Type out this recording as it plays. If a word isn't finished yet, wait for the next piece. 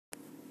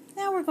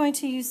Now we're going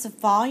to use the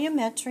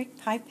volumetric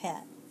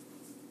pipette.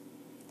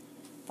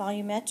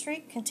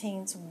 Volumetric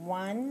contains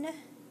one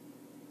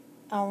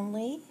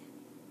only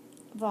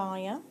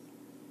volume.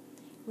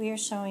 We are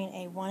showing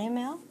a 1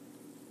 ml,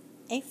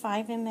 a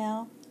 5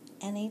 ml,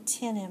 and a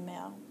 10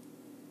 ml.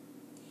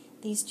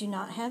 These do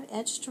not have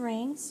edged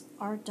rings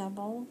or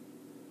double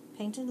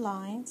painted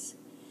lines,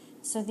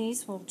 so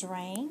these will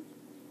drain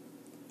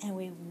and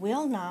we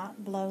will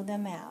not blow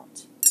them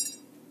out.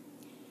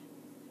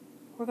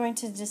 We're going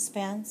to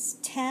dispense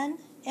 10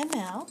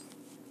 ml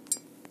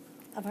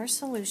of our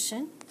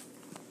solution.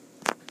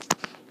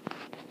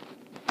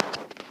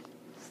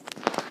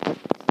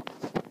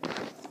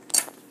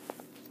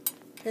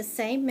 The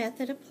same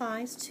method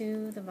applies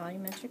to the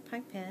volumetric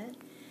pipette.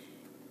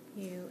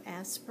 You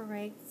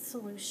aspirate the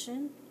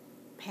solution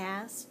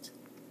past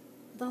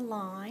the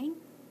line,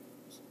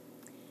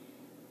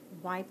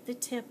 wipe the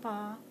tip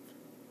off,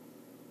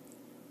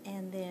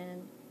 and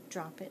then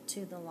drop it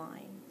to the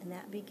line. And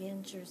that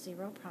begins your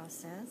zero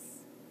process.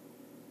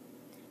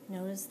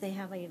 Notice they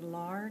have a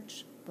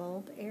large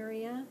bulb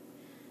area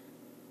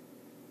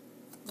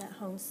that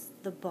holds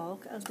the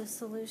bulk of the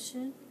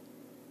solution.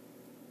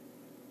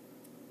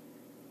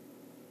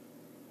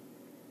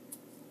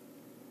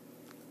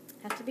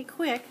 Have to be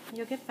quick,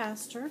 you'll get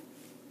faster.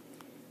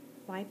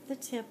 Wipe the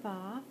tip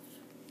off,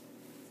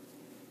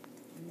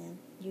 and then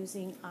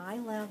using eye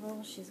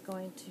level, she's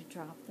going to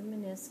drop the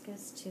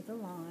meniscus to the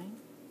line,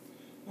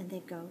 and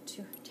then go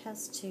to her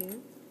test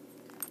tube,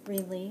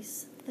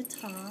 release the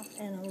top,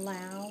 and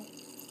allow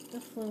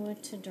the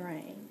fluid to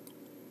drain.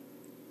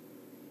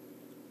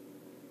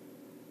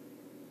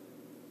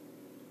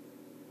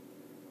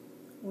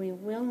 We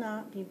will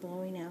not be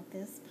blowing out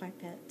this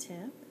pipette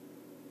tip.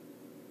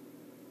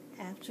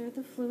 After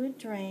the fluid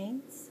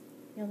drains,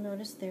 you'll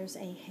notice there's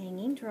a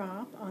hanging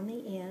drop on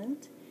the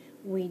end.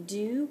 We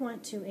do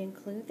want to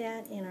include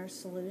that in our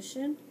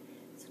solution.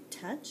 So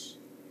touch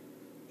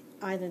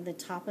either the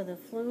top of the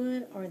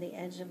fluid or the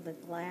edge of the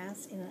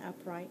glass in an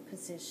upright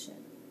position.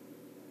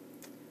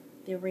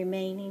 The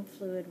remaining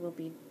fluid will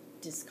be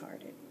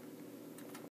discarded.